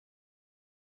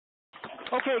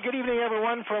Okay, good evening,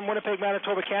 everyone, from Winnipeg,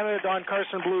 Manitoba, Canada. Don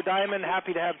Carson, Blue Diamond.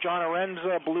 Happy to have John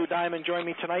Haremza, Blue Diamond, join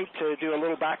me tonight to do a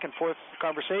little back and forth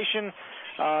conversation.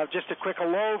 Just a quick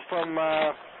hello from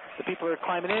the people who are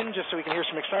climbing in, just so we can hear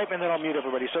some excitement, and then I'll mute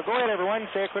everybody. So go ahead, everyone.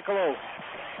 Say a quick hello.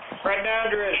 Fred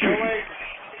Andrews, Shoal Lake.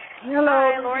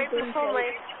 Hello. Hi, Lori from Shoal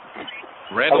Lake.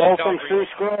 Hello from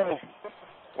Spruce Grove.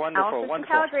 Wonderful, Alice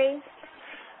wonderful. From Calgary.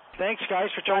 Thanks,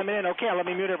 guys, for chiming in. Okay, let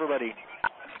me mute everybody.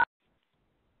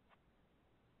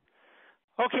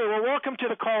 Okay, well, welcome to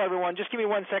the call, everyone. Just give me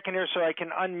 1 second here so I can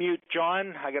unmute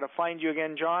John. I got to find you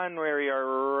again, John, where you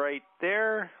are right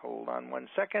there. Hold on 1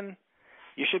 second.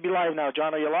 You should be live now.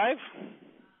 John, are you live?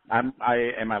 Am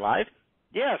I live?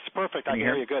 Yes, perfect. I can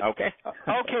hear you good. Okay.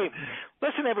 Okay.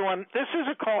 Listen, everyone, this is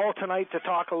a call tonight to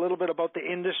talk a little bit about the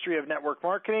industry of network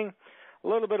marketing, a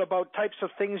little bit about types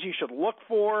of things you should look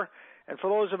for. And for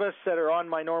those of us that are on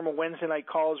my normal Wednesday night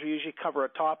calls, we usually cover a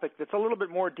topic that's a little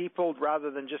bit more detailed rather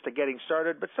than just a getting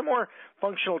started, but some more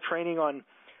functional training on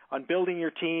building your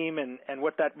team and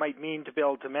what that might mean to be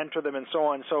able to mentor them and so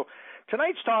on. So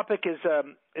tonight's topic is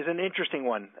an interesting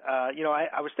one.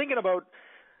 I was thinking about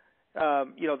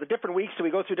the different weeks that we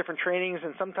go through different trainings,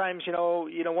 and sometimes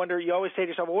wonder. You always say to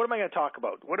yourself, well, what am I going to talk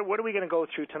about? What are we going to go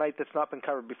through tonight that's not been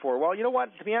covered before? Well, you know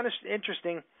what? To be honest,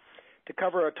 interesting to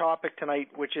cover a topic tonight,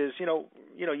 which is,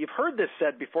 you've heard this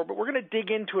said before, but we're going to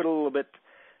dig into it a little bit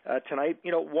tonight.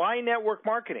 Why network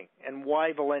marketing and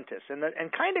why Valentus, and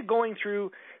kind of going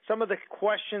through some of the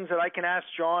questions that I can ask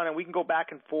John, and we can go back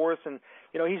and forth. And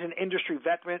he's an industry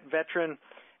veteran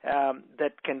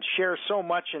that can share so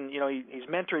much, and he's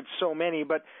mentored so many.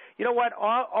 But you know what?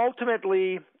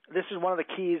 Ultimately, this is one of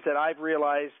the keys that I've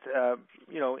realized.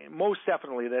 Most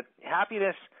definitely, that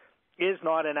happiness is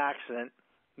not an accident,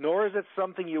 nor is it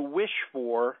something you wish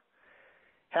for.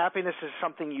 Happiness is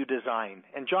something you design.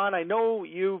 And John, I know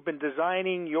you've been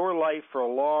designing your life for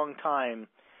a long time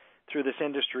through this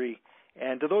industry.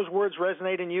 And do those words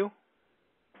resonate in you?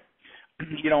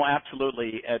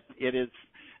 Absolutely. It is.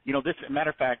 This,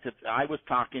 matter of fact, I was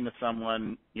talking to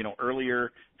someone,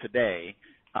 earlier today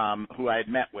who I had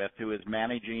met with, who is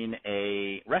managing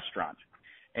a restaurant,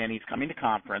 and he's coming to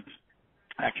conference.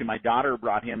 Actually, my daughter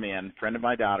brought him in, friend of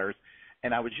my daughter's,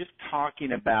 and I was just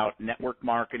talking about network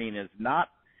marketing is not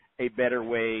a better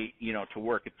way, to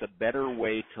work. It's a better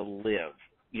way to live.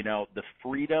 The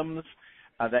freedoms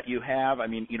that you have. I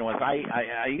mean, as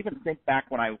I even think back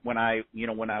when I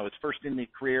was first in the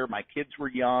career, my kids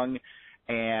were young,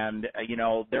 and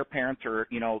their parents are,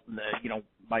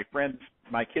 my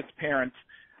kids' parents,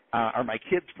 or my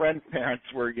kids' friends' parents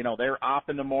were, they're off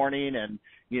in the morning, and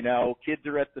kids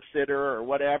are at the sitter or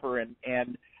whatever, and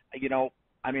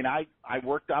I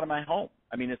worked out of my home.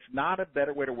 I mean, it's not a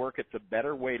better way to work. It's a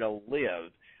better way to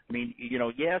live. I mean,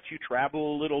 yes, you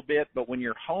travel a little bit, but when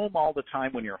you're home all the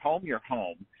time, when you're home, you're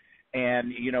home.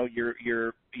 And, you're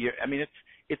I mean,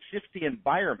 it's just the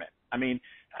environment. I mean,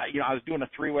 I was doing a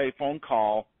three-way phone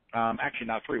call. Actually,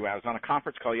 not three-way. I was on a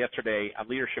conference call yesterday, a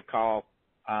leadership call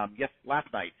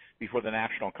last night before the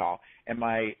national call. And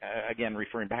again,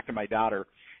 referring back to my daughter,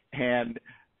 and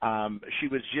she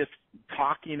was just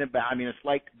talking about, I mean, it's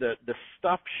like the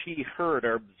stuff she heard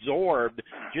or absorbed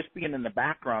just being in the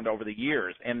background over the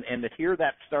years. And to hear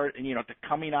that start, to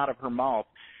coming out of her mouth,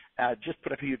 just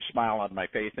put a huge smile on my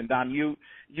face. And Don, you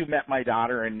met my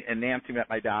daughter, and Nancy met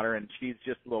my daughter, and she's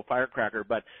just a little firecracker.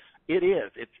 But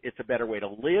it's a better way to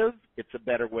live. It's a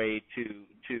better way to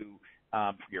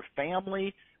for your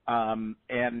family. And,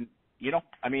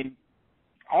 I mean,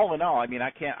 all in all, I mean,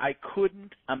 I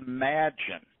couldn't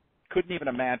even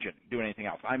imagine doing anything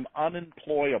else. I'm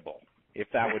unemployable, if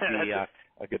that would be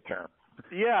a good term.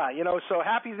 Yeah, so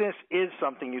happiness is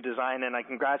something you design, and I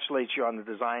congratulate you on the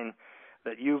design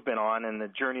that you've been on and the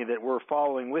journey that we're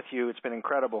following with you. It's been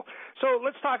incredible. So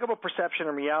let's talk about perception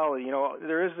and reality.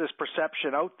 There is this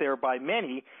perception out there by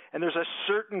many, and there's a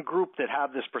certain group that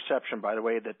have this perception, by the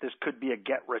way, that this could be a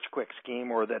get-rich-quick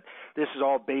scheme, or that this is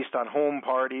all based on home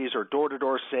parties or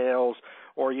door-to-door sales,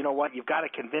 or you've got to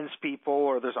convince people,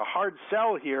 or there's a hard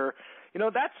sell here.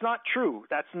 That's not true.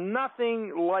 That's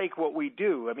nothing like what we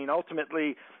do. I mean,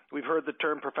 ultimately, we've heard the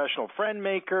term professional friend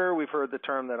maker. We've heard the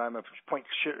term that I'm a point,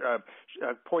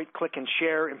 click, and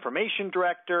share information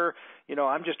director.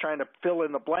 I'm just trying to fill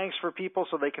in the blanks for people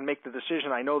so they can make the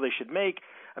decision I know they should make.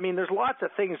 I mean, there's lots of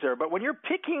things there. But when you're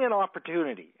picking an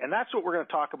opportunity, and that's what we're going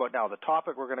to talk about now, the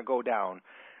topic we're going to go down,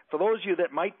 for those of you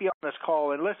that might be on this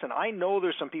call, and listen, I know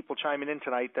there's some people chiming in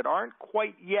tonight that aren't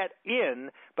quite yet in,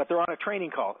 but they're on a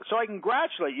training call. So I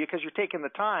congratulate you because you're taking the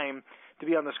time to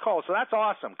be on this call. So that's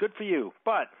awesome. Good for you.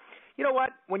 But, you know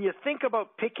what? When you think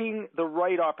about picking the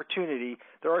right opportunity,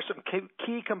 there are some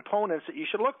key components that you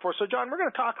should look for. So, John, we're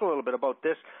going to talk a little bit about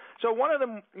this. So one of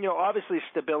them, obviously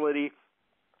stability.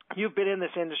 You've been in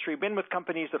this industry, been with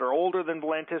companies that are older than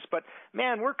Valentus, but,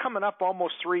 man, we're coming up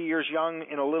almost 3 years young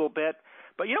in a little bit.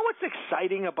 But you know what's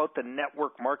exciting about the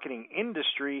network marketing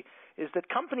industry is that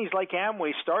companies like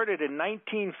Amway started in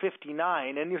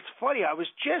 1959. And it's funny, I was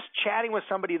just chatting with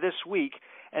somebody this week,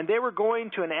 and they were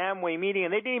going to an Amway meeting,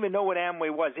 and they didn't even know what Amway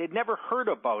was. They'd never heard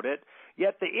about it.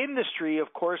 Yet the industry,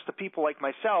 of course, the people like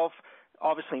myself,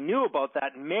 obviously knew about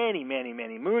that many, many,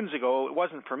 many moons ago. It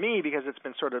wasn't for me because it's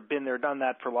been sort of been there, done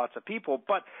that for lots of people.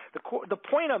 But the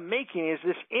point I'm making is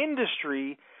this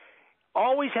industry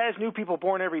always has new people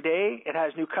born every day. It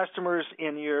has new customers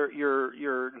in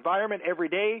your environment every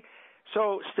day.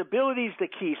 So stability is the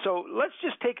key. So let's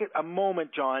just take a moment,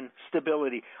 John,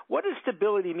 stability. What does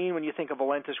stability mean when you think of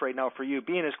Valentus right now for you,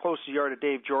 being as close as you are to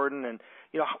Dave Jordan? And,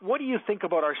 what do you think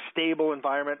about our stable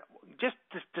environment? Just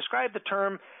describe the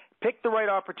term. Pick the right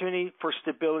opportunity for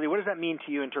stability. What does that mean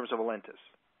to you in terms of Valentus?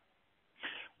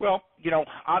 Well,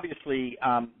 obviously,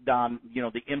 Don,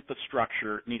 the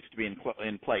infrastructure needs to be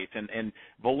in place, and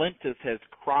Valentus has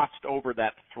crossed over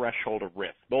that threshold of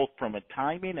risk, both from a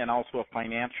timing and also a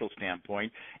financial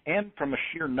standpoint, and from a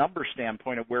sheer number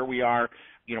standpoint of where we are,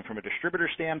 from a distributor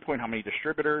standpoint, how many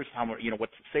distributors,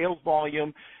 what's the sales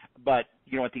volume. But,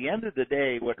 at the end of the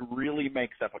day, what really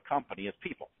makes up a company is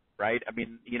people, right? I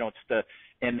mean, it's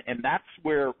and that's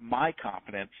where my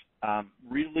confidence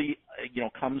really,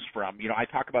 comes from. I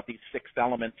talk about these 6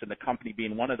 elements and the company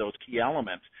being one of those key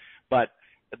elements. But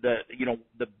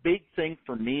the big thing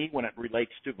for me when it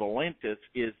relates to Valentus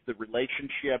is the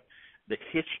relationship, the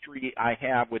history I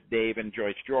have with Dave and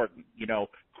Joyce Jordan,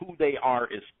 who they are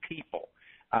as people.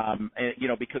 And,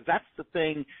 because that's the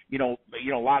thing, a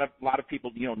lot of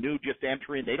people, new just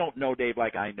entering, they don't know Dave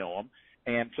like I know him.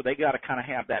 And so they got to kind of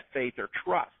have that faith or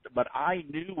trust. But I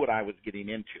knew what I was getting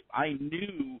into. I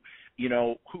knew,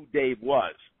 who Dave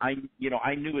was. I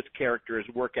knew his character,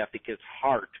 his work ethic, his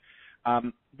heart.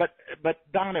 But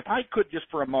Don, if I could just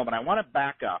for a moment, I want to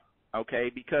back up,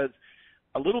 okay? Because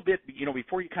a little bit,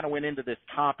 before you kind of went into this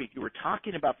topic, you were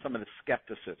talking about some of the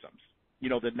skepticisms,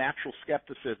 the natural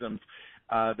skepticisms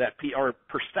that are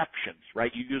perceptions,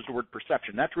 right? You use the word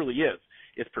perception. That really is.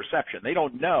 It's perception. They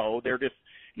don't know. They're just,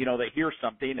 they hear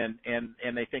something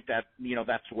and they think that,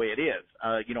 that's the way it is.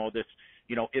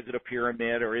 Is it a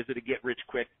pyramid or is it a get rich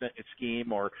quick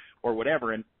scheme or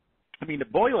whatever? And I mean, to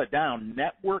boil it down,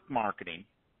 network marketing,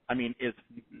 is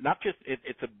not just,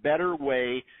 it's a better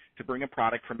way to bring a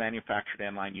product from manufacturer to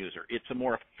end-line user. It's a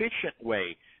more efficient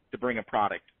way to bring a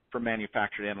product from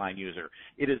manufacturer to end-line user.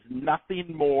 It is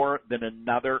nothing more than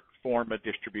another form of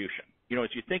distribution. As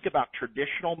you think about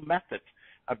traditional methods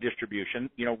of distribution,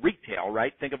 retail,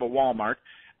 right? Think of a Walmart,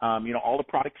 all the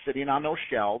products sitting on those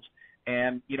shelves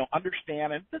and,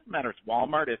 understand, and it doesn't matter if it's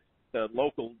Walmart, it's the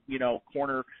local,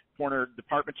 corner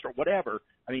department store, whatever.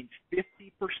 50%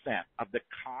 of the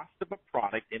cost of a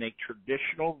product in a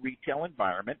traditional retail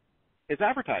environment is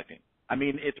advertising.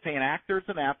 It's paying actors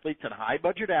and athletes in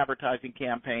high-budget advertising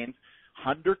campaigns,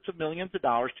 hundreds of millions of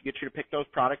dollars to get you to pick those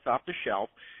products off the shelf.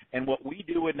 And what we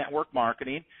do in network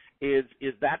marketing is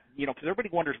that, because everybody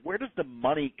wonders, where does the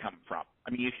money come from?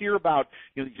 You hear about,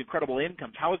 these incredible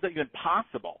incomes. How is that even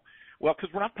possible? Well,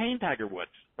 because we're not paying Tiger Woods,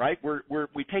 right?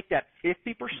 We take that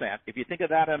 50%. If you think of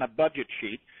that on a budget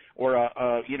sheet or a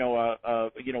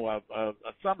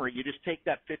summary, you just take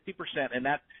that 50%, and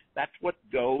that's what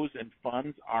goes and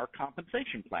funds our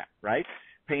compensation plan, right?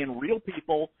 Paying real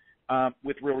people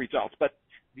with real results. But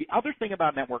the other thing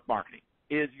about network marketing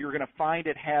is you're going to find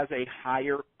it has a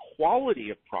higher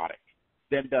quality of product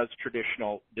than does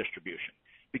traditional distribution.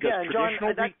 Because traditional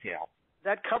retail.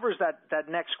 That covers that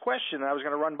next question I was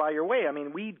going to run by your way.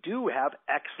 We do have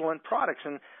excellent products.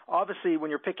 And obviously, when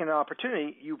you're picking an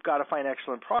opportunity, you've got to find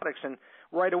excellent products. And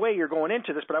right away, you're going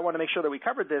into this, but I want to make sure that we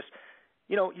covered this.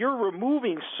 You're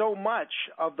removing so much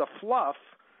of the fluff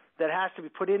that has to be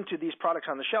put into these products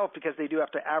on the shelf because they do have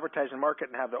to advertise and market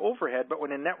and have the overhead. But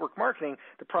when in network marketing,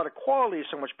 the product quality is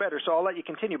so much better. So I'll let you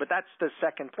continue. But that's the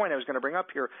second point I was going to bring up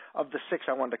here of the 6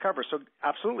 I wanted to cover. So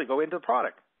absolutely, go into the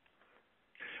product.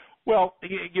 Well,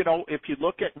 if you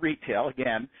look at retail,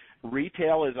 again,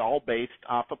 retail is all based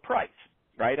off of price,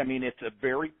 right? It's a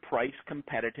very price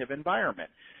competitive environment.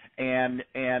 And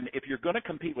if you're going to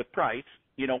compete with price,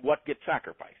 what gets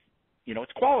sacrificed?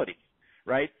 It's quality,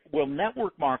 right? Well,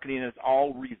 network marketing is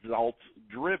all results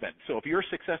driven. So if your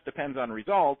success depends on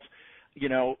results, you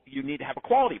need to have a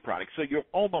quality product. So you'll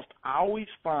almost always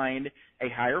find a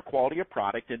higher quality of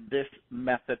product in this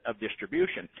method of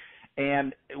distribution.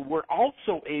 And we're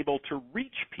also able to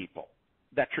reach people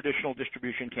that traditional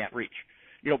distribution can't reach.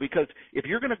 Because if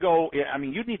you're going to go,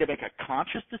 you need to make a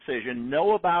conscious decision,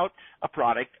 know about a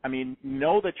product,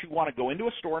 know that you want to go into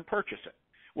a store and purchase it.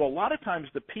 Well, a lot of times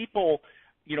the people,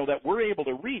 that we're able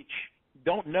to reach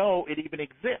don't know it even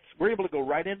exists. We're able to go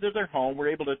right into their home. We're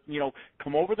able to,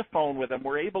 come over the phone with them.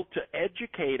 We're able to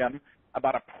educate them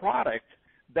about a product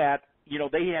that,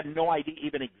 they had no idea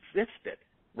even existed,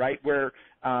 right? Where,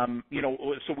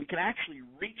 so we can actually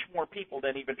reach more people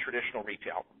than even traditional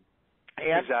retail.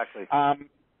 And, exactly.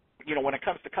 When it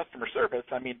comes to customer service,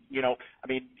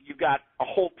 you've got a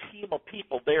whole team of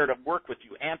people there to work with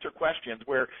you, answer questions,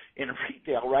 where in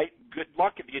retail, right, good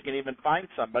luck if you can even find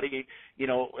somebody,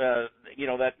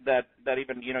 that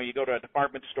even, you go to a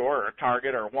department store or a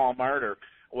Target or a Walmart or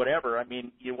whatever,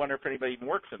 you wonder if anybody even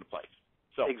works in the place.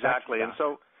 So exactly. And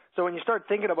so when you start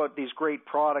thinking about these great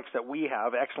products that we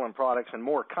have, excellent products and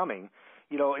more coming,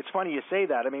 it's funny you say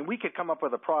that. We could come up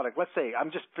with a product. Let's say,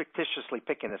 I'm just fictitiously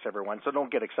picking this, everyone, so don't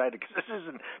get excited because this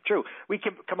isn't true. We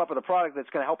can come up with a product that's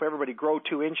going to help everybody grow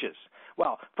 2 inches.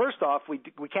 Well, first off, we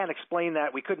can't explain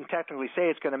that. We couldn't technically say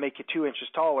it's going to make you 2 inches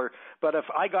taller. But if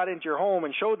I got into your home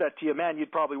and showed that to you, man,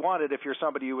 you'd probably want it if you're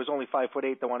somebody who was only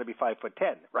 5'8" that want to be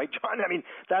 5'10", right, John?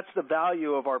 That's the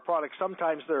value of our product.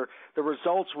 Sometimes the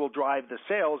results will drive the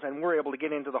sales, and we're able to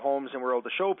get into the homes and we're able to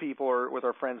show people or with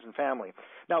our friends and family.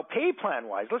 Now, pay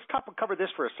plan-wise, let's cover this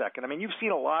for a second. You've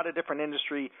seen a lot of different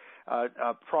industry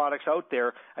products out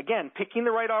there. Again, picking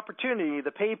the right opportunity,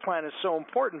 the pay plan is so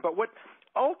important. But what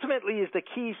ultimately is the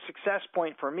key success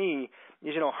point for me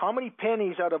is, how many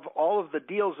pennies out of all of the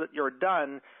deals that you're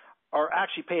done are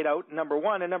actually paid out, number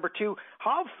one. And number two,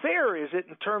 how fair is it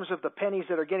in terms of the pennies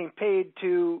that are getting paid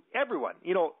to everyone,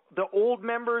 the old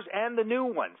members and the new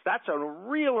ones? That's a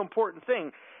real important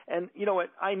thing. And,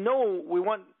 I know we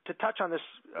want to touch on this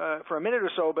for a minute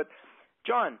or so, but,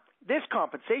 John, this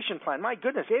compensation plan, my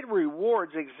goodness, it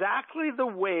rewards exactly the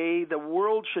way the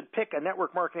world should pick a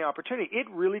network marketing opportunity. It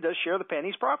really does share the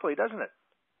pennies properly, doesn't it?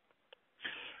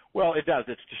 Well, it does.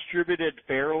 It's distributed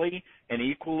fairly and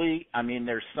equally.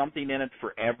 There's something in it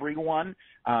for everyone,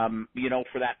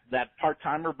 for that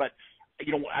part-timer. But,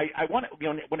 I want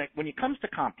to, when it comes to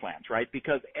comp plans, right,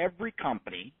 because every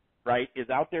company, right, is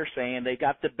out there saying they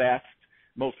got the best,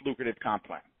 most lucrative comp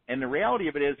plan. And the reality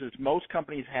of it is most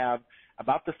companies have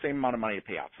about the same amount of money to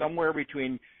pay out, somewhere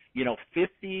between,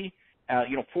 40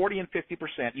 and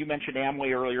 50%. You mentioned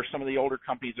Amway earlier. Some of the older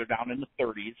companies are down in the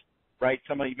 30s, right?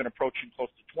 Some are even approaching close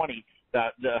to 20,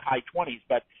 the high 20s.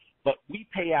 But we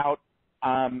pay out,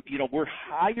 we're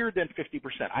higher than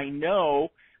 50%. I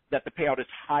know that the payout is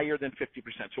higher than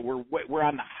 50%. So we're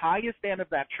on the highest end of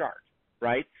that chart,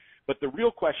 right? But the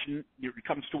real question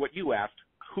comes to what you asked,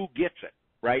 who gets it,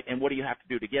 right? And what do you have to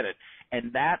do to get it?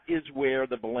 And that is where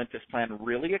the Valentus plan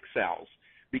really excels,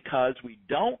 because we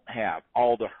don't have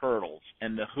all the hurdles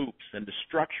and the hoops and the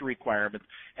structure requirements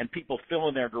and people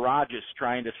filling their garages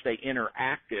trying to stay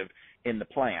interactive in the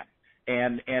plan.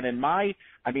 And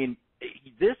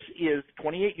this is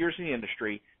 28 years in the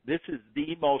industry. This is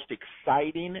the most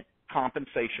exciting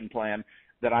compensation plan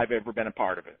that I've ever been a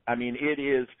part of it.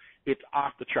 It's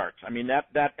off the charts.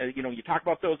 You talk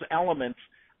about those elements.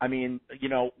 We're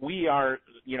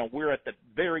at the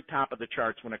very top of the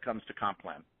charts when it comes to comp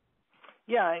plan.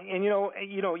 Yeah, and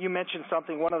you mentioned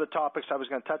something. One of the topics I was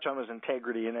going to touch on was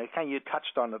integrity, and you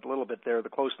touched on it a little bit there, the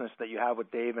closeness that you have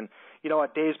with Dave. And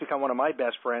Dave's become one of my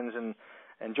best friends, and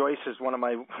Joyce is one of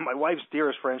my wife's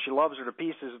dearest friends. She loves her to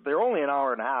pieces. They're only an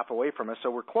hour and a half away from us, so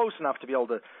we're close enough to be able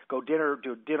to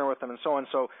do dinner with them and so on.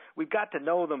 So we've got to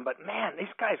know them. But, man,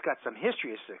 this guy's got some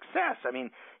history of success.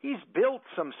 He's built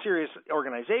some serious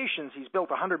organizations. He's built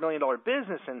a $100 million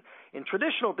business. And in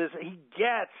traditional business, he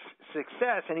gets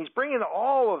success, and he's bringing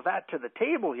all of that to the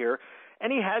table here.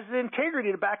 And he has the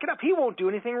integrity to back it up. He won't do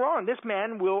anything wrong. This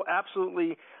man will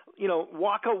absolutely,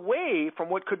 walk away from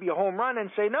what could be a home run and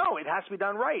say, no, it has to be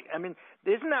done right.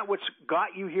 Isn't that what's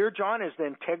got you here, John, is the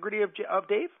integrity of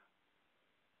Dave?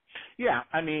 Yeah,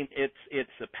 it's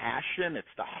the passion, it's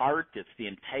the heart, it's the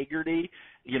integrity.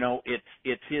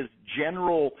 It's his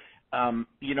general.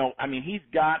 He's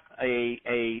got a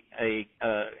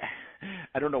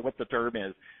I don't know what the term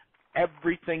is.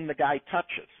 Everything the guy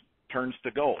touches turns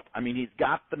to gold. He's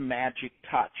got the magic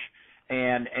touch.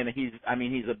 And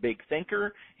he's a big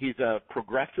thinker. He's a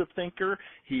progressive thinker.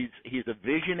 He's a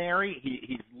visionary.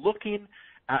 He's looking.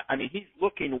 He's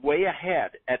looking way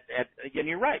ahead. And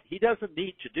you're right. He doesn't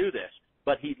need to do this,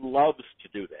 but he loves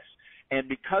to do this. And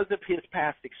because of his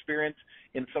past experience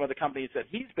in some of the companies that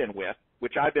he's been with,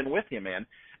 which I've been with him in,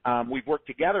 We've worked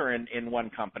together in one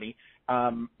company.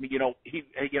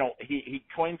 He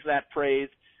coins that phrase.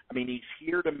 I mean, he's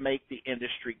here to make the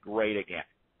industry great again,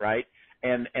 right?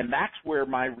 And that's where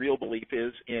my real belief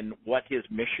is in what his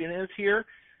mission is here,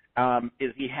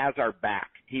 is he has our back.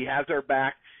 He has our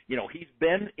back. He's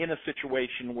been in a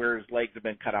situation where his legs have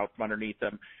been cut out from underneath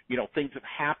him. Things have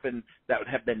happened that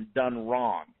have been done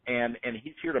wrong, and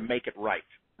he's here to make it right,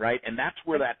 right? And that's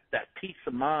where that peace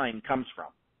of mind comes from.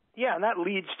 Yeah, and that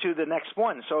leads to the next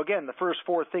one. So again, the first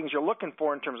four things you're looking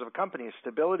for in terms of a company is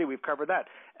stability. We've covered that.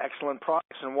 Excellent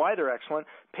products and why they're excellent.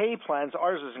 Pay plans.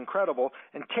 Ours is incredible.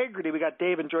 Integrity. We got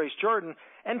Dave and Joyce Jordan.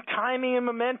 And timing and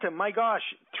momentum. My gosh,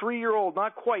 3-year-old,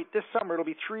 not quite. This summer it'll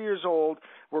be 3 years old.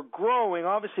 We're growing.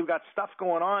 Obviously, we've got stuff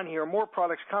going on here. More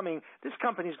products coming. This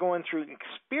company's going through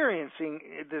experiencing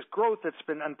this growth that's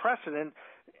been unprecedented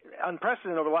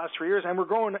over the last 3 years, and we're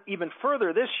growing even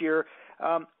further this year.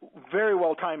 Very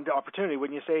well-timed opportunity,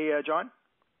 wouldn't you say, John?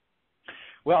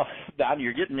 Well, Don,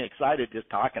 you're getting me excited just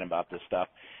talking about this stuff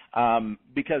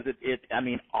because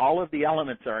all of the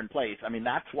elements are in place. I mean,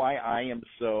 that's why I am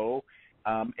so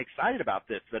excited about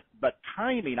this. But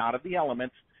timing out of the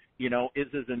elements, is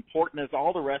as important as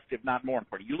all the rest, if not more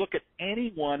important. You look at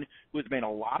anyone who has made a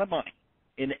lot of money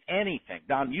in anything.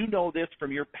 Don, you know this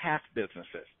from your past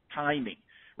businesses, timing,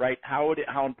 right?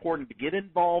 How important to get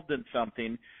involved in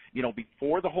something,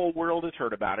 before the whole world has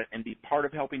heard about it and be part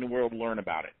of helping the world learn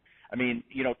about it. I mean,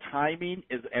 timing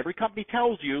is, every company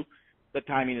tells you that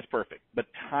timing is perfect, but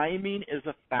timing is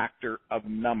a factor of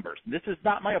numbers. This is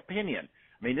not my opinion.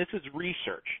 I mean, this is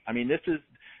research. I mean,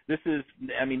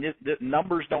 the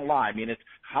numbers don't lie. I mean, it's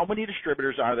how many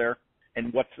distributors are there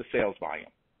and what's the sales volume.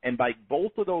 And by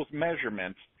both of those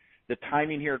measurements, the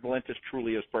timing here at Valentus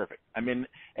truly is perfect. I mean,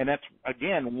 and that's,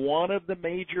 again, one of the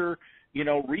major,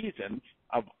 reasons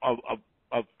of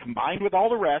combined with all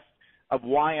the rest of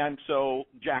why I'm so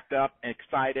jacked up and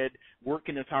excited,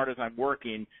 working as hard as I'm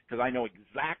working, because I know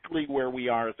exactly where we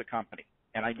are as a company.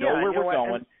 And I know where we're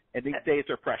going, and these days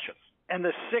are precious. And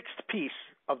the sixth piece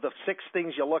of the 6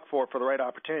 things you look for the right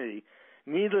opportunity,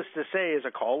 needless to say, is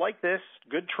a call like this,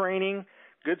 good training,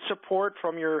 good support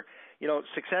from your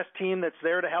success team that's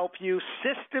there to help you,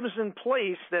 systems in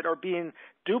place that are being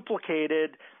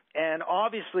duplicated. And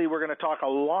obviously, we're going to talk a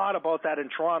lot about that in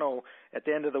Toronto at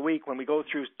the end of the week when we go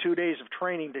through 2 days of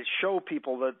training to show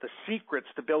people the secrets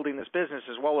to building this business,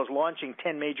 as well as launching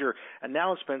 10 major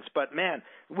announcements. But, man,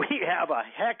 we have a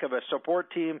heck of a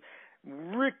support team,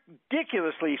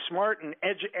 ridiculously smart and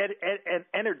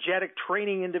energetic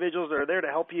training individuals that are there to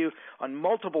help you on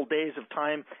multiple days of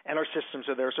time, and our systems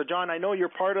are there. So, John, I know you're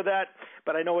part of that,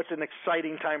 but I know it's an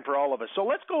exciting time for all of us. So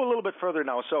let's go a little bit further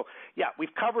now. So, yeah,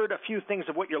 we've covered a few things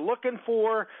of what you're looking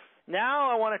for. Now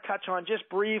I want to touch on just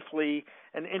briefly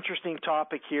an interesting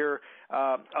topic here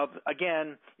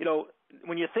again,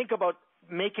 when you think about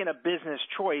making a business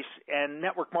choice and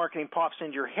network marketing pops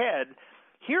into your head,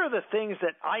 here are the things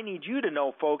that I need you to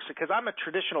know, folks, because I'm a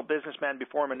traditional businessman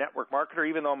before I'm a network marketer,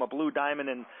 even though I'm a blue diamond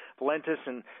in Valentus,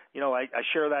 and I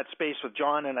share that space with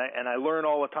John, and I learn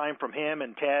all the time from him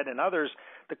and Ted and others.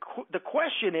 The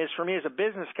question is, for me as a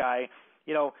business guy,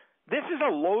 this is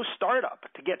a low startup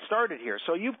to get started here.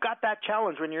 So you've got that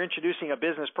challenge when you're introducing a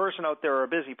business person out there or a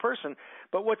busy person.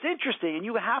 But what's interesting, and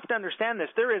you have to understand this,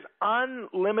 there is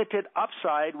unlimited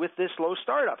upside with this low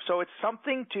startup. So it's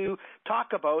something to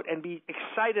talk about and be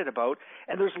excited about.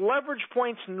 And there's leverage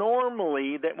points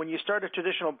normally that when you start a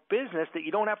traditional business that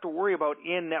you don't have to worry about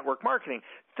in network marketing.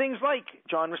 Things like,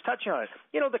 John was touching on it,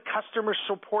 the customer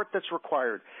support that's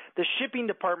required, the shipping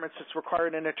departments that's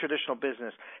required in a traditional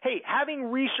business. Hey, having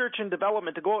research and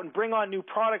development to go out and bring on new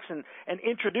products and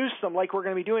introduce them like we're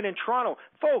going to be doing in Toronto.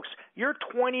 Folks, your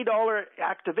 $20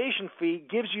 activation fee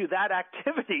gives you that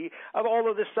activity of all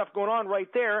of this stuff going on right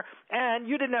there, and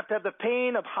you didn't have to have the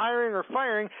pain of hiring or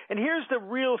firing. And here's the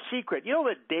real secret. You know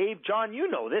that Dave, John, you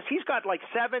know this, he's got like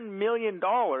 $7 million.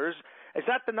 Is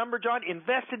that the number, John?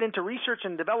 Invested into research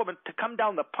and development to come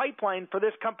down the pipeline for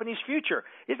this company's future.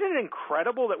 Isn't it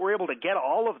incredible that we're able to get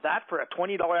all of that for a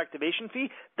 $20 activation fee?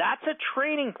 That's a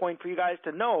training point for you guys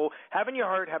to know. Have in your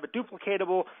heart, have a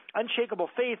duplicatable, unshakable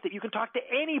faith that you can talk to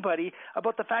anybody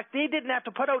about the fact they didn't have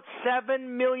to put out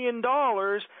 $7 million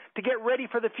to get ready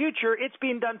for the future. It's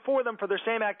being done for them for their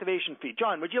same activation fee.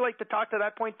 John, would you like to talk to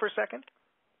that point for a second?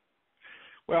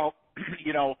 Well,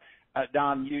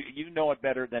 Don, you know it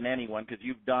better than anyone because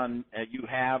you've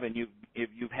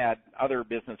had other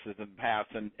businesses in the past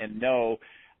and know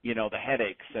the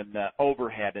headaches and the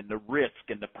overhead and the risk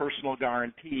and the personal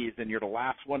guarantees, and you're the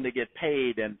last one to get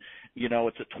paid, and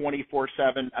it's a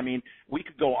 24/7. I mean, we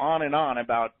could go on and on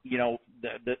about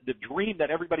the dream that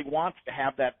everybody wants to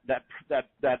have that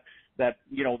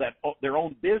their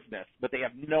own business, but they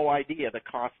have no idea the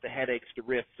cost, the headaches, the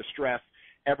risks, the stress,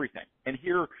 everything. And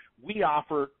here we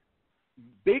offer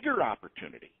bigger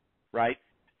opportunity, right?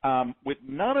 With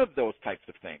none of those types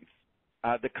of things.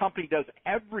 The company does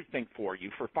everything for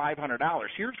you for $500.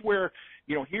 Here's where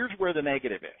the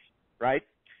negative is, right?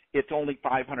 It's only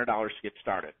 $500 to get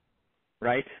started,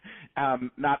 right?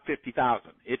 Not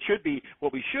 $50,000. It should be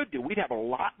what we should do. We'd have a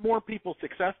lot more people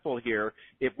successful here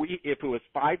if it was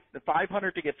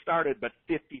 $500 to get started, but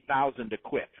 $50,000 to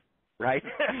quit. Right?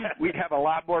 We'd have a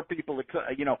lot more people,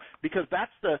 because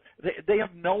they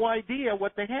have no idea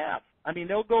what they have. I mean,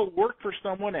 they'll go work for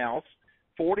someone else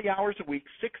 40 hours a week,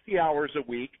 60 hours a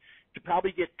week to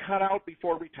probably get cut out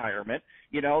before retirement.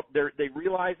 They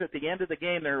realize at the end of the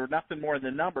game they're nothing more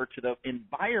than a number to the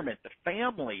environment, the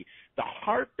family, the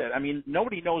heart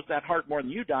nobody knows that heart more than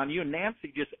you, Don. You and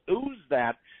Nancy just ooze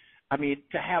that. I mean,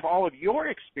 to have all of your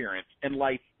experience and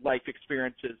life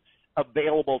experiences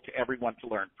available to everyone to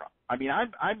learn from. I mean,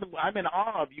 I'm in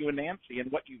awe of you and Nancy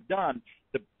and what you've done,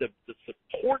 the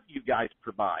support you guys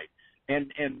provide,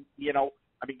 and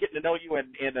getting to know you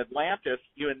in Atlantis,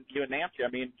 you and Nancy. I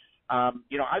mean,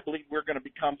 I believe we're going to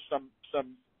become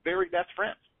some very best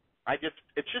friends.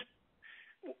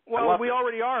 Well, we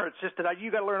already are. It's just that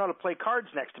you got to learn how to play cards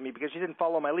next to me because you didn't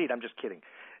follow my lead. I'm just kidding.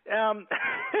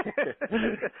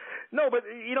 No, but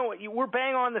we're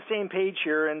bang on the same page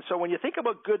here. And so when you think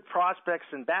about good prospects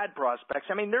and bad prospects,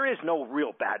 I mean, there is no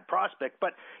real bad prospect,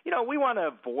 but we want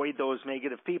to avoid those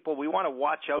negative people. We want to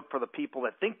watch out for the people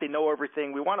that think they know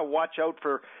everything. We want to watch out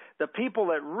for the people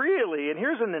that really, and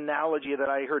here's an analogy that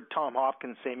I heard Tom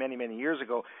Hopkins say many, many years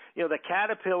ago, the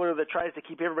caterpillar that tries to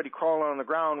keep everybody crawling on the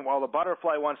ground while the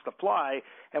butterfly wants to fly,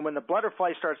 and when the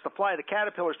butterfly starts to fly, the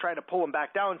caterpillar's trying to pull him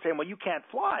back down saying, well, you can't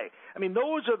fly. I mean,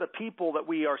 those are the people that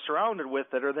we are surrounded with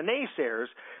that are the naysayers.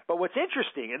 But what's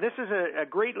interesting, and this is a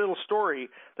great little story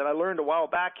that I learned a while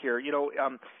back here,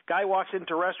 guy walks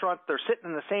into a restaurant, they're sitting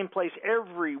in the same place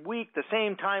every week, the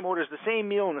same time, orders the same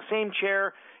meal in the same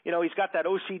chair. He's got that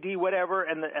OCD, whatever,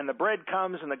 and the bread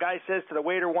comes, and the guy says to the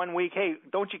waiter one week, hey,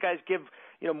 don't you guys give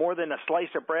more than a slice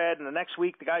of bread? And the next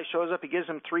week the guy shows up, he gives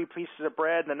him 3 pieces of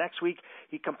bread, and the next week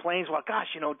he complains, well, gosh,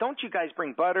 don't you guys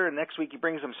bring butter? And next week he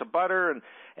brings him some butter, and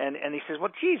he says,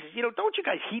 well, Jesus, don't you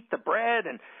guys heat the bread?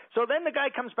 And so then the guy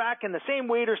comes back, and the same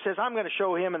waiter says, I'm going to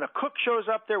show him, and the cook shows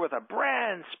up there with a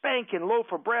brand spanking loaf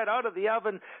of bread out of the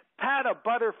oven, pat of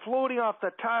butter floating off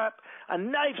the top, a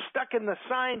knife stuck in the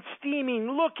sign, steaming,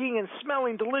 looking and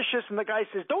smelling delicious, and the guy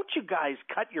says, don't you guys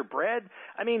cut your bread?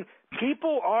 I mean,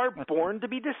 people are born to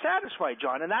be dissatisfied,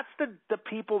 John, and that's the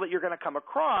people that you're going to come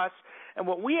across, and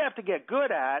what we have to get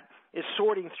good at is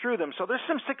sorting through them. So there's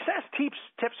some success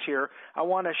tips here I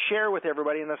want to share with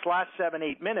everybody in this last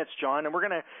 7-8 minutes, John, and we're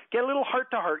going to get a little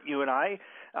heart-to-heart, you and I.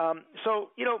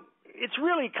 It's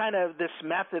really kind of this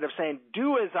method of saying,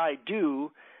 do as I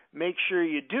do, make sure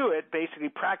you do it, basically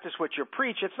practice what you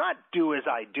preach. It's not do as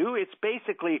I do. It's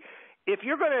basically, if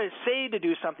you're going to say to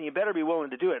do something, you better be willing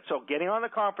to do it. So getting on the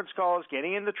conference calls,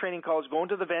 getting in the training calls, going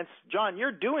to the events. John,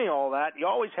 you're doing all that. You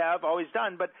always have, always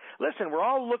done. But listen, we're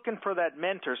all looking for that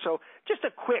mentor. So just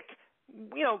a quick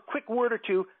word or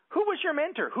two. Who was your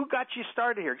mentor? Who got you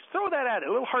started here? Just throw that at it,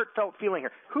 a little heartfelt feeling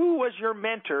here. Who was your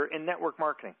mentor in network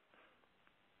marketing?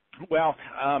 Well,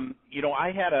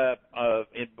 I had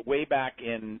way back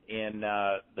in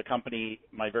the company,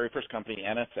 my very first company,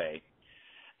 NSA,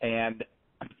 and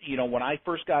when I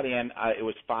first got in, it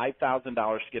was $5,000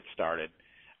 to get started.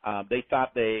 They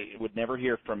thought they would never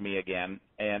hear from me again,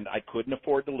 and I couldn't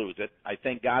afford to lose it. I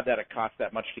thank God that it cost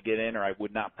that much to get in, or I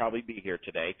would not probably be here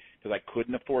today because I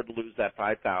couldn't afford to lose that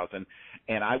 $5,000.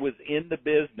 And I was in the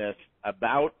business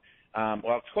about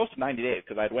it's close to 90 days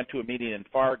because I went to a meeting in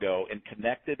Fargo and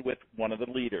connected with one of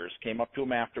the leaders, came up to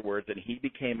him afterwards, and he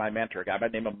became my mentor, a guy by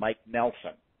the name of Mike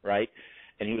Nelson, right?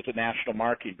 And he was the national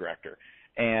marketing director.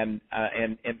 And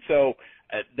so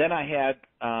then I had,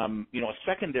 a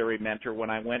secondary mentor when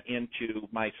I went into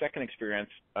my second experience,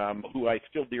 who I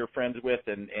still dear friends with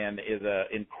and is an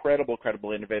incredible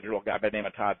individual, a guy by the name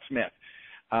of Todd Smith.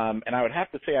 And I would have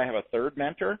to say I have a third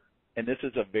mentor, and this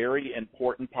is a very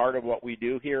important part of what we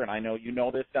do here, and I know you know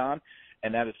this, Don,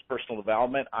 and that is personal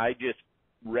development. I just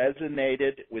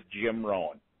resonated with Jim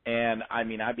Rohn, and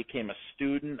I became a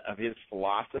student of his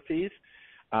philosophies.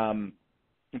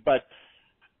 But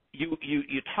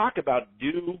you talk about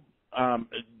do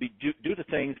the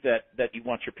things that you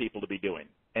want your people to be doing.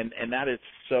 And that is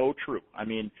so true. I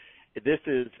mean, this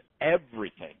is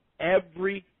everything.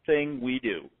 Everything we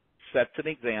do sets an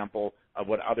example of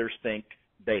what others think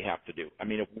they have to do. I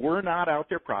mean, if we're not out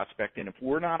there prospecting, if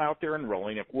we're not out there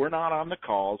enrolling, if we're not on the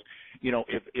calls,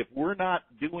 if we're not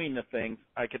doing the things,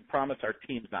 I can promise our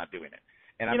team's not doing it.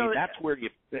 And I mean, that's where you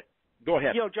go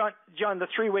ahead. John, the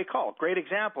three-way call, great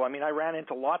example. I mean, I ran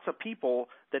into lots of people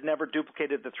that never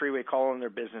duplicated the three-way call and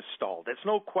their business stalled. It's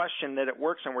no question that it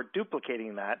works, and we're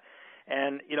duplicating that.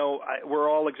 And, we're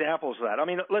all examples of that. I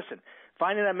mean, listen,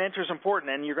 finding that mentor is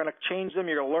important, and you're going to change them,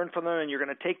 you're going to learn from them, and you're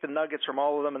going to take the nuggets from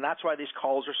all of them, and that's why these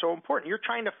calls are so important. You're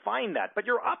trying to find that, but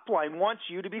your upline wants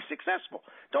you to be successful,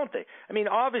 don't they? I mean,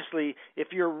 obviously, if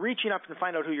you're reaching up to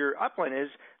find out who your upline is,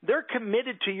 they're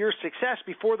committed to your success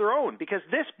before their own, because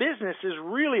this business is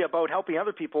really about helping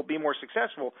other people be more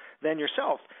successful than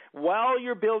yourself while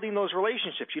you're building those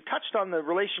relationships. You touched on the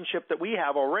relationship that we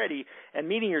have already and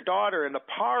meeting your daughter and the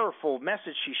powerful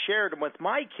message she shared with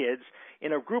my kids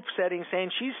in a group setting,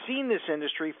 saying she's seen this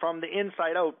industry from the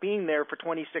inside out, being there for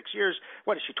 26 years.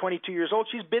 What is she, 22 years old?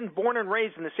 She's been born and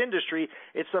raised in this industry.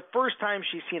 It's the first time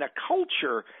she's seen a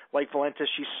culture like Valentus.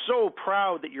 She's so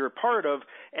proud that you're a part of,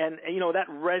 and that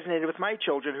resonated with my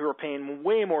children, who are paying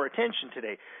way more attention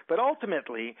today. But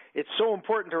ultimately, it's so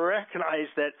important to recognize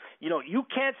that you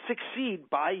can't succeed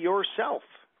by yourself.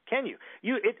 Can you?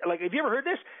 Have you ever heard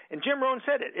this? And Jim Rohn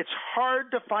said it. It's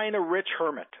hard to find a rich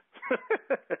hermit.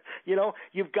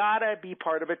 You've got to be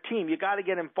part of a team. You've got to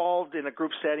get involved in a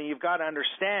group setting. You've got to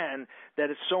understand that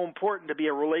it's so important to be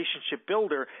a relationship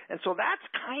builder. And so that's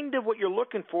kind of what you're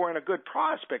looking for in a good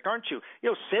prospect, aren't you?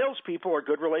 Salespeople are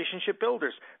good relationship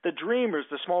builders. The dreamers,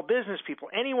 the small business people,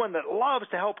 anyone that loves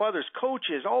to help others,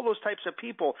 coaches, all those types of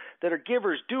people that are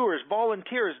givers, doers,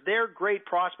 volunteers, they're great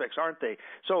prospects, aren't they?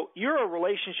 So you're a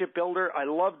relationship builder. I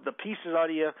love the pieces out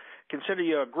of you. Consider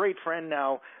you a great friend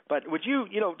now. But would you,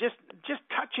 just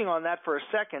touching on that for a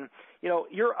second,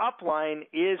 your upline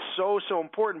is so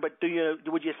important. But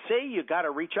would you say you got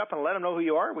to reach up and let them know who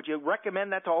you are? Would you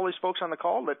recommend that to all these folks on the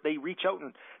call, that they reach out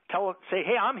and say,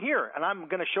 hey, I'm here and I'm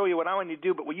going to show you what I want you to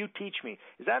do, but will you teach me?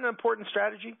 Is that an important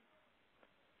strategy?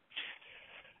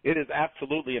 It is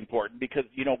absolutely important, because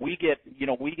we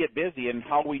get busy, and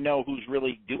how we know who's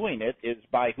really doing it is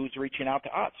by who's reaching out to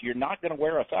us. You're not going to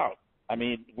wear us out. I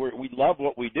mean, we love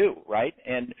what we do, right?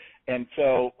 And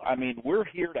so, I mean, we're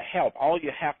here to help. All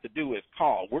you have to do is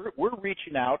call. We're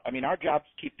reaching out. I mean, our job is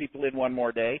to keep people in one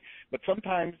more day, but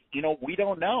sometimes, we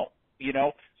don't know,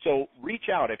 So reach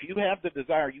out. If you have the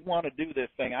desire, you want to do this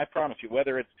thing, I promise you,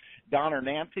 whether it's Don or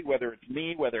Nancy, whether it's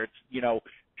me, whether it's,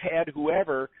 Ted,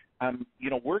 whoever,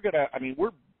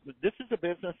 this is a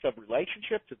business of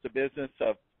relationships. It's a business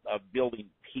of building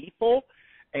people,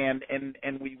 and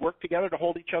we work together to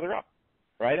hold each other up.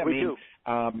 Right? We do.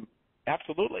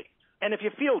 Absolutely. And if you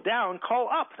feel down, call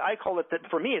up. I call it,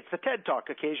 for me, it's the TED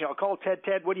Talk occasion. I'll call Ted,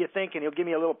 what do you think? And he'll give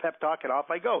me a little pep talk, and off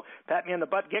I go. Pat me on the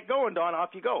butt, get going, Don, off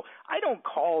you go. I don't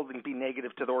call and be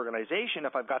negative to the organization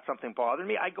if I've got something bothering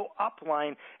me. I go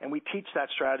upline, and we teach that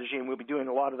strategy, and we'll be doing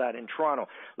a lot of that in Toronto.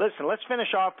 Listen, let's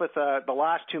finish off with the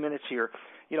last 2 minutes here.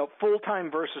 Full-time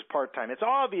versus part-time. It's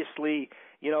obviously,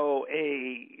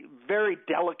 a very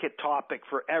delicate topic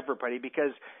for everybody,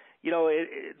 because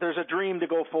there's a dream to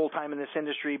go full-time in this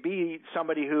industry, be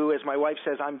somebody who, as my wife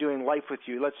says, I'm doing life with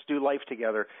you. Let's do life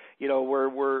together.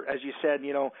 We're as you said,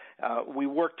 we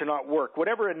work to not work,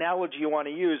 whatever analogy you want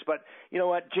to use. But you know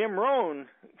what? Jim Rohn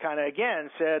kind of, again,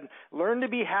 said, learn to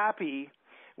be happy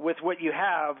with what you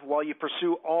have while you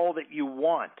pursue all that you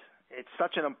want. It's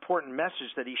such an important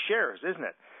message that he shares, isn't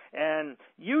it? And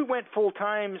you went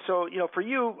full-time. So, for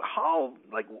you, how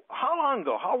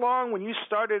long when you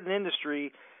started an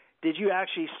industry did you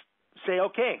actually say,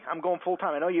 okay, I'm going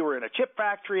full-time? I know you were in a chip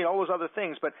factory and all those other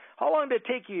things, but how long did it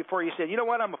take you before you said, you know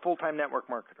what, I'm a full-time network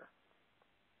marketer?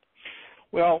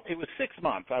 Well, it was 6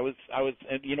 months. I was,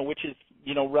 which is,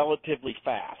 relatively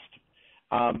fast.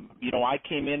 I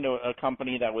came into a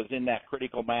company that was in that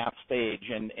critical mass stage,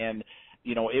 and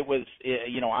it was,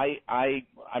 I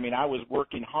was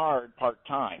working hard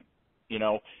part-time.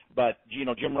 But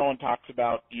Jim Rohn talks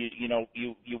about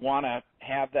you want to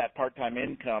have that part-time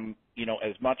income,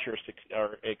 as much or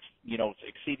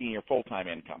exceeding your full-time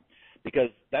income, because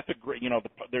that's a great,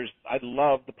 I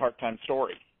love the part-time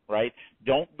story, right?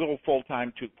 Don't go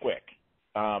full-time too quick,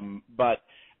 but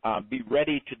be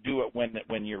ready to do it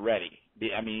when you're ready.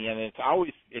 And it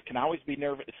can always be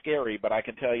scary, but I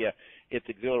can tell you it's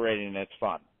exhilarating and it's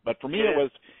fun. But for me,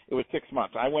 it was 6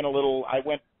 months. I went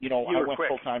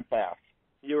full-time fast.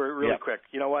 You were really quick.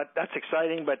 You know what? That's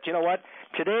exciting. But you know what?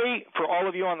 Today, for all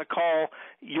of you on the call,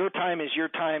 your time is your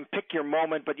time. Pick your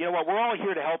moment. But you know what? We're all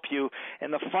here to help you.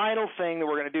 And the final thing that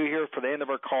we're going to do here for the end of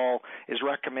our call is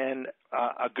recommend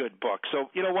a good book. So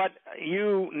you know what?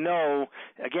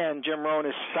 Again, Jim Rohn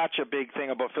is such a big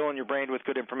thing about filling your brain with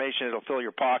good information. It'll fill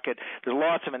your pocket. There's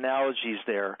lots of analogies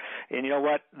there. And you know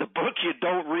what? The book you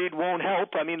don't read won't help.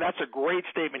 I mean, that's a great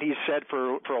statement he's said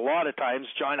for a lot of times,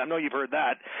 John. I know you've heard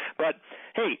that. But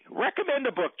hey, recommend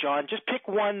a book, John. Just pick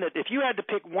one that, if you had to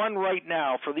pick one right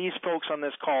now for these folks on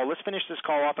this call, let's finish this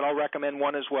call off and I'll recommend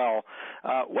one as well.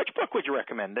 Which book would you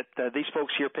recommend that these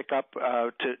folks here pick up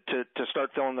to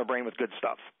start filling their brain with good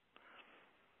stuff?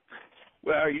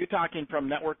 Well, are you talking from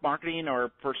network marketing or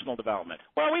personal development?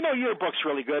 Well, we know your book's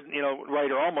really good,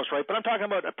 right or almost right, but I'm talking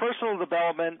about a personal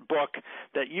development book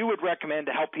that you would recommend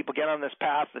to help people get on this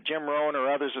path that Jim Rohn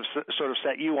or others have sort of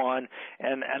set you on.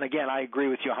 And again, I agree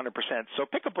with you 100%. So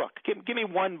pick a book. Give me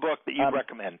one book that you'd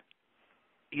recommend.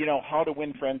 How to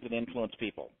Win Friends and Influence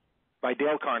People. By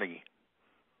Dale Carnegie.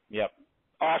 Yep.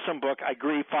 Awesome book. I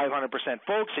agree 500%.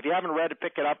 Folks, if you haven't read it,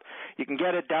 pick it up. You can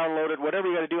get it, download it, whatever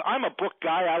you got to do. I'm a book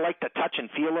guy. I like to touch and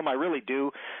feel them. I really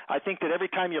do. I think that every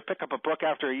time you pick up a book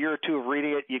after a year or two of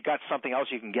reading it, you got something else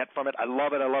you can get from it. I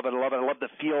love it. I love it. I love it. I love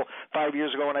the feel. 5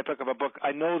 years ago when I picked up a book,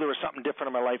 I know there was something different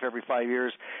in my life every 5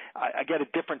 years. I get a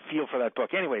different feel for that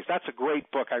book. Anyways, that's a great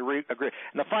book. I agree.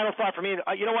 And the final thought for me,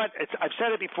 you know what? I've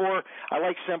said it before. I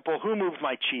like simple. Who Moved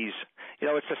My Cheese?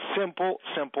 It's a simple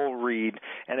read,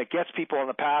 and it gets people on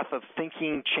the path of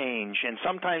thinking change. And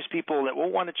sometimes people that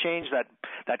won't want to change,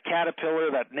 that caterpillar,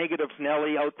 that negative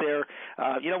Nelly out there,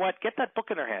 you know what? Get that book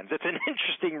in their hands. It's an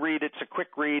interesting read. It's a quick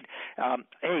read.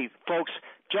 Hey, folks,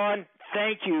 John,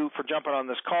 thank you for jumping on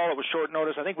this call. It was short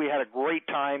notice. I think we had a great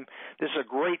time. This is a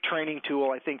great training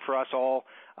tool, I think, for us all.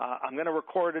 I'm going to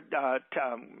record it,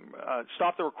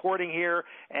 stop the recording here.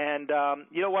 And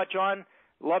you know what, John?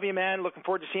 Love you, man. Looking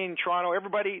forward to seeing you in Toronto.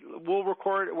 Everybody, we'll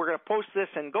record. We're going to post this,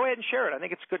 and go ahead and share it. I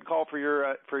think it's a good call for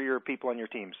your people on your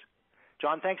teams.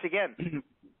 John, thanks again.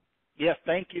 Yes,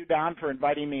 thank you, Don, for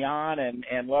inviting me on,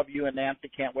 and love you and Nancy.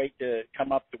 Can't wait to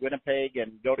come up to Winnipeg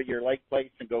and go to your lake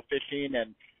place and go fishing,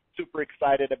 and super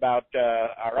excited about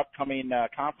our upcoming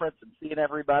conference and seeing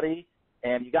everybody.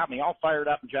 And you got me all fired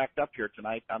up and jacked up here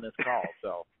tonight on this call.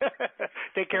 So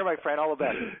take care, my friend. All the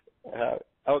best.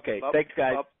 Okay. Thanks,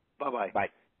 guys. Bye-bye. Bye.